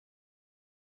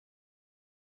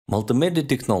Multimedia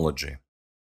technology.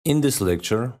 In this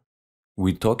lecture,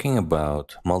 we're talking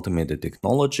about multimedia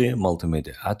technology,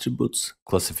 multimedia attributes,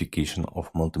 classification of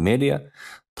multimedia,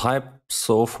 types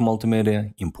of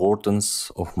multimedia,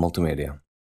 importance of multimedia.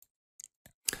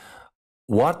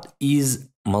 What is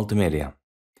multimedia?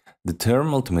 The term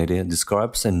multimedia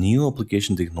describes a new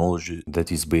application technology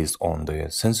that is based on the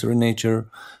sensory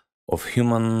nature of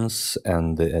humans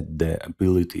and the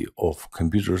ability of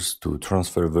computers to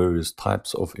transfer various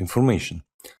types of information.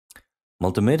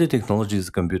 Multimedia technology is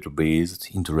a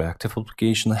computer-based interactive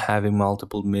application having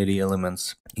multiple media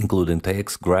elements, including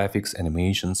text, graphics,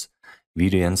 animations,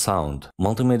 video, and sound.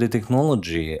 Multimedia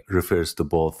technology refers to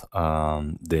both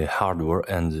the hardware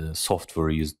and the software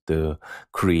used to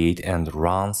create and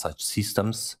run such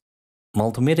systems.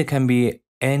 Multimedia can be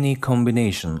any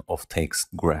combination of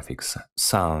text, graphics,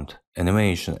 sound,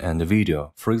 animation, and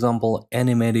video. For example,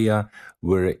 any media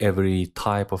where every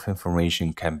type of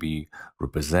information can be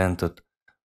represented,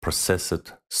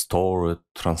 processed, stored,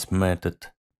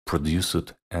 transmitted,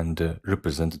 produced, and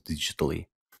represented digitally.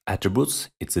 Attributes,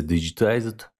 it's a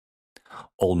digitized.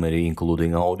 All media,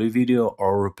 including audio, video,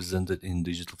 are represented in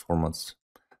digital formats.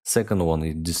 Second one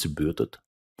is distributed.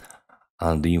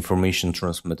 And the information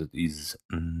transmitted is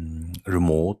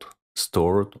remote,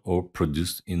 stored, or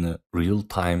produced in a real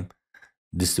time,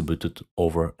 distributed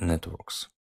over networks.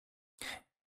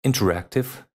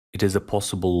 Interactive, it is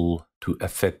possible to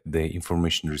affect the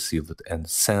information received and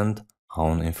send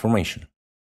on information.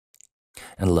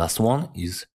 And last one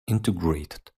is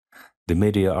integrated. The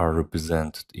media are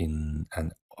represented in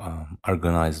an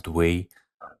organized way,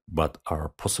 but are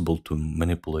possible to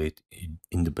manipulate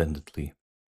independently.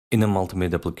 In a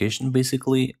multimedia application,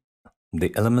 basically,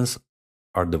 the elements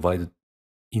are divided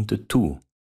into two,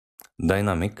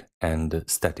 dynamic and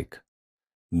static.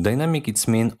 Dynamic, it's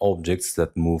mean objects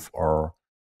that move or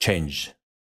change.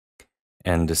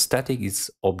 And the static is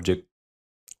objects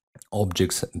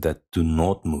that do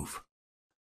not move.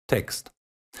 Text.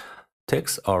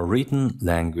 Texts are written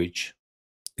language.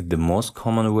 It's the most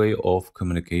common way of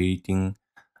communicating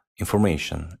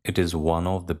information. It is one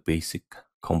of the basic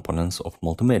components of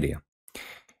multimedia.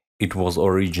 It was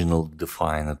originally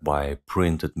defined by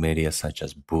printed media such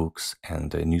as books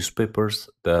and newspapers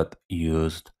that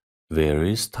used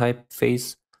various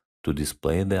typeface to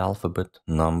display the alphabet,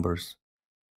 numbers,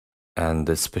 and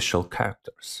the special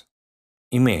characters.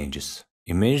 Images.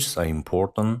 Images are an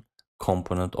important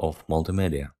component of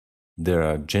multimedia. They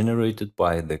are generated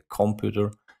by the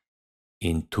computer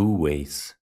in two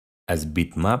ways, as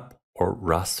bitmap or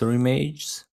raster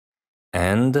images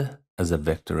and as a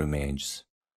vector images.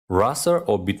 Raster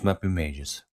or bitmap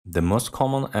images. The most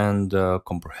common and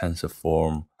comprehensive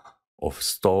form of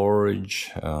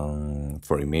storage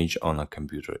for image on a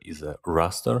computer is a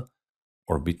raster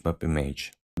or bitmap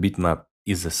image. Bitmap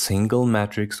is a single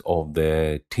matrix of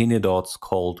the tiny dots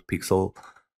called pixel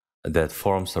that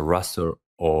forms a raster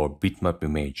or bitmap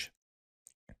image.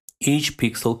 Each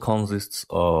pixel consists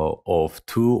of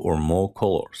two or more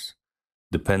colors.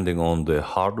 Depending on the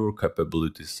hardware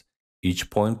capabilities, each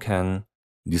point can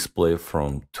display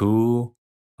from 2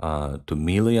 to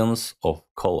millions of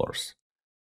colors.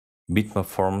 Bitmap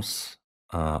forms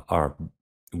are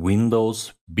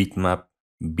Windows Bitmap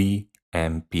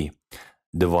BMP.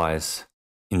 Device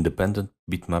independent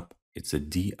bitmap, it's a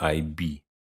DIB.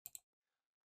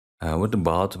 What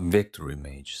about vector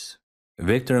images?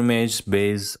 Vector images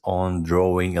based on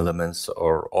drawing elements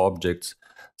or objects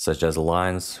such as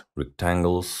lines,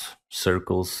 rectangles,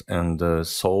 circles, and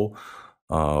so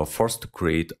forth to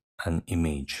create an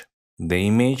image. The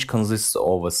image consists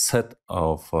of a set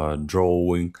of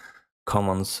drawing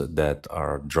commands that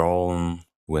are drawn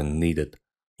when needed.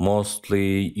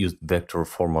 Mostly used vector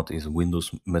format is Windows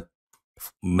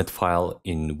Metfile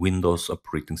in Windows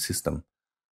operating system.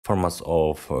 Formats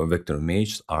of vector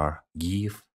images are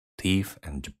GIF, TIFF,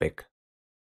 and JPEG.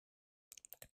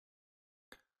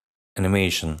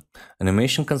 Animation.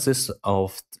 Animation consists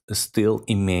of still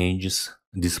images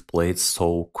displayed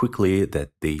so quickly that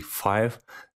they fire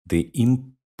the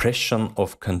impression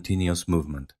of continuous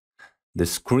movement. The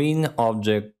screen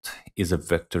object is a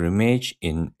vector image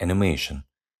in animation.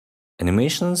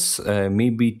 Animations may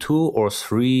be 2 or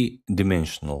 3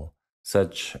 dimensional.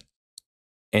 Such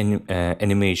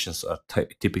animations are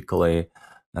typically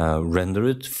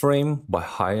rendered frame by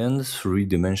high-end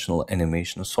 3-dimensional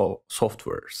animation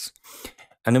softwares.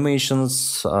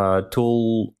 Animations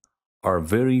tool are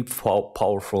very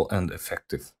powerful and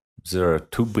effective. There are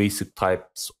two basic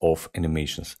types of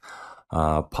animations,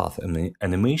 path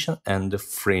animation and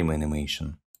frame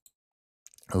animation.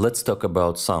 Let's talk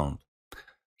about sound.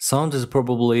 Sound is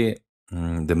probably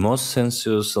The most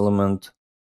sensuous element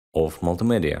of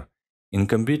multimedia. In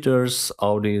computers,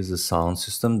 audio is a sound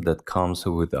system that comes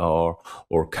with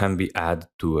or can be added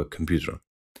to a computer.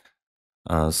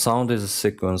 Sound is a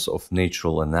sequence of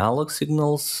natural analog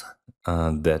signals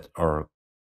that are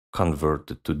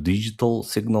converted to digital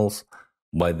signals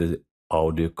by the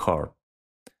audio card.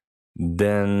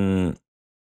 Then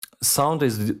sound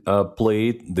is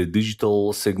played, the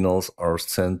digital signals are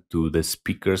sent to the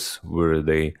speakers where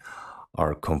they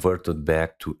are converted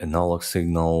back to analog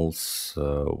signals,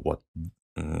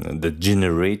 that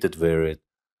generated varied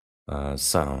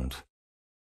sound.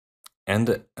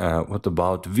 And what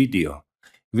about video?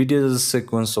 Video is a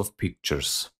sequence of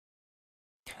pictures.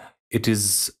 It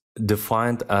is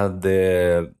defined as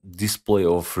the display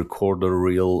of recorder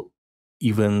reel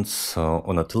events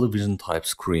on a television type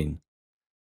screen.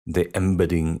 The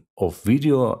embedding of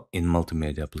video in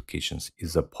multimedia applications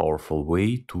is a powerful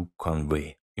way to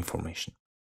convey information.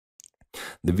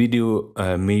 The video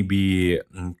may be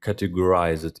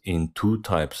categorized in two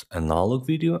types: analog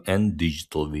video and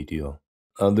digital video.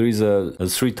 There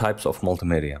is three types of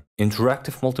multimedia: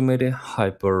 interactive multimedia,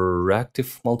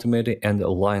 hyperactive multimedia, and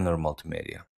linear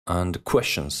multimedia. And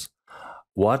questions: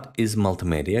 what is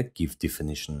multimedia? Give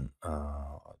definition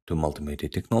to multimedia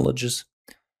technologies.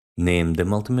 Name the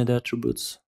multimedia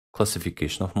attributes.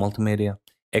 Classification of multimedia.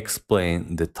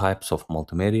 Explain the types of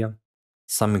multimedia.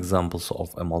 Some examples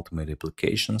of multimedia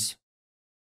applications.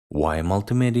 Why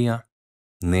multimedia?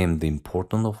 Name the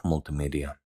importance of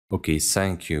multimedia. Okay,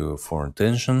 thank you for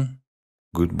attention.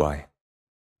 Goodbye.